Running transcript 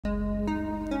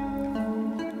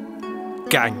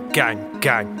Gang.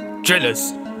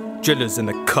 Drillers in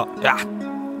the cut.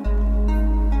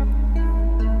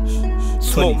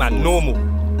 Smoke man, normal.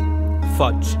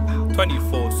 Fudge,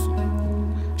 24s.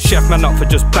 Chef man up for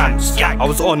just bants. I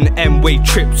was on M-way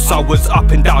trips, I was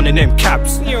up and down in them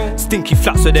cabs. Stinky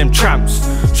flats with them tramps.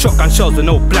 Shotgun shells with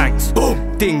no blanks.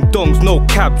 Ding dongs, no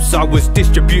cabs, I was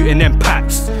distributing them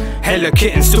packs. Hella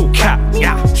kitten, still cap.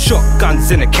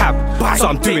 Shotguns in a cab, so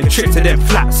I'm doing trips to them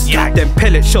flats. Them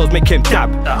pellet shells make him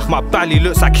dab. My belly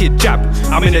looks like it jab.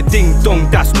 I'm in a ding dong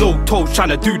that's no toes,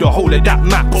 tryna do the whole of that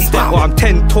map. Or I'm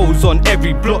 10 toes on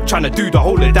every block, tryna do the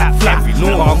whole of that flat.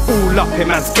 Or I'm all up in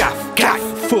man's gaff.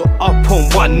 Foot up on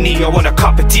one knee, I want a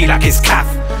cup of tea like it's calf.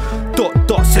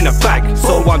 Dots in a bag,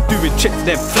 so I'm doing trips to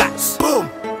them flats. Boom,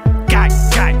 gang.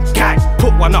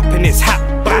 Put one up in his hat,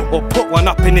 or put one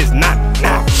up in his nan.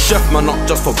 Chef man up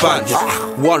just for bands.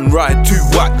 One ride, 2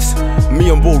 whacks. Me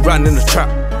and Bo ran in the trap.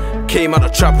 Came out the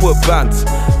trap with bands.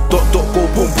 Dot go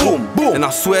boom. And I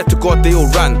swear to God they all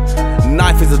ran.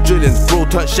 Knife is a drillings, bro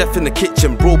turned chef in the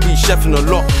kitchen. Bro be chefing a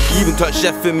lot, even turned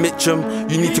chef in Mitcham.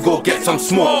 You need to go get some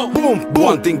smoke. Boom.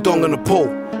 One ding dong on the pole.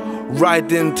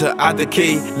 Ride into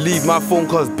Adake, leave my phone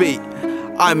cause bait.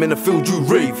 I'm in a field you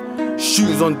rave.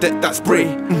 Shoes on deck that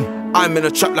spray. I'm in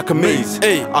a trap like a maze.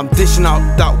 I'm dishing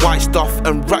out that white stuff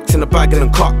and racks in the bag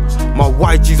and cut. My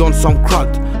YG's on some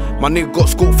crud. My nigga got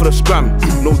scored for the scram.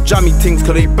 No jammy things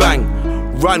cause they bang.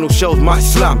 Rhino shells might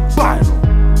slam. Bang.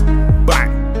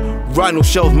 Rhino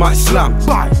shells might slam.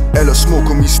 Ella smoke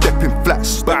on me stepping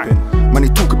flats. Man, they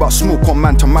talk about smoke on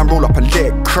man to man roll up and let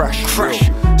it crash.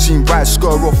 Seen rides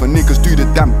scur off and niggas do the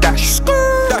damn dash.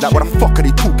 Like what the fuck are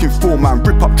they talking for, man?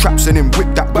 Rip up traps and then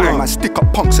whip that ball, man. Stick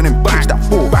up punks and then bridge that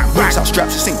ball. Rinse out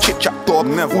straps, this ain't chit chat, dog.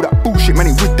 All that bullshit, man,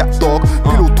 ain't with that, dog.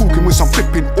 Pillow talking with some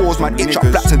flipping oars, man. Itch up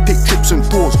flats and take trips and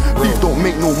tours. Beef don't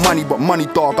make no money, but money,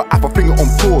 dog. I have a finger on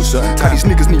pause. How these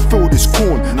niggas need fill this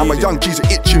corn. I'm a young G's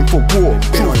itching for war.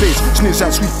 True face, Nibz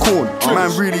and SweetCorn.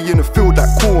 Man, really in the field that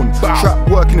corn. Trap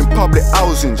working in public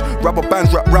housings. Rapper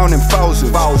bands rap round in thousands.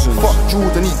 Fuck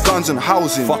jewels and need guns and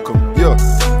housing. Fuck 'em. Yeah.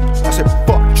 I said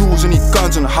fuck jewels and need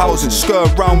guns and housing.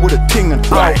 Skirt around with a ting and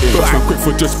out. Burst man quick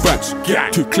for just bants.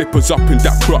 2 clippers up in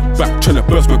that block back. Tryna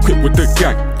burst man quick with the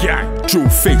gang. Jewel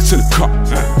face in the cut.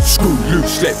 Screw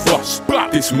loose, let bust.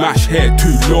 This mash hair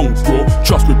too long, bro.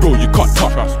 Trust me, bro, you can't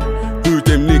touch. Who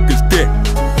them niggas dead?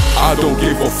 I don't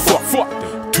give a fuck.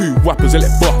 2 whappers and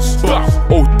let bust.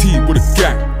 OT with a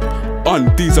gang.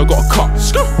 Undies I got a cut.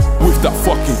 With that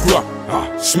fucking grub.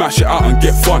 Smash it out and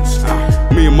get funds.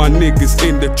 Me and my niggas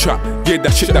in the trap. Yeah,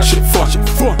 that shit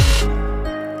fun.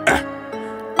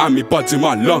 And me buds in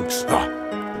my lungs.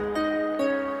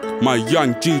 My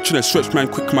young G tryna stretch man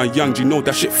quick. My young G know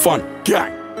that shit fun.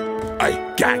 Gang.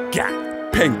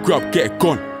 Pen grub, get it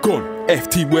gone.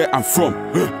 FT where I'm from.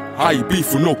 I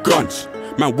beef with no guns.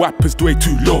 Man, whappers way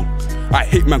too long. I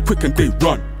hit man quick and they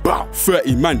run.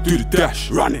 30 man do the dash.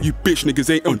 Run it. You bitch niggas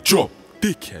ain't on job.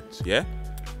 Dickheads, yeah?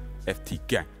 FT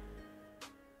gang.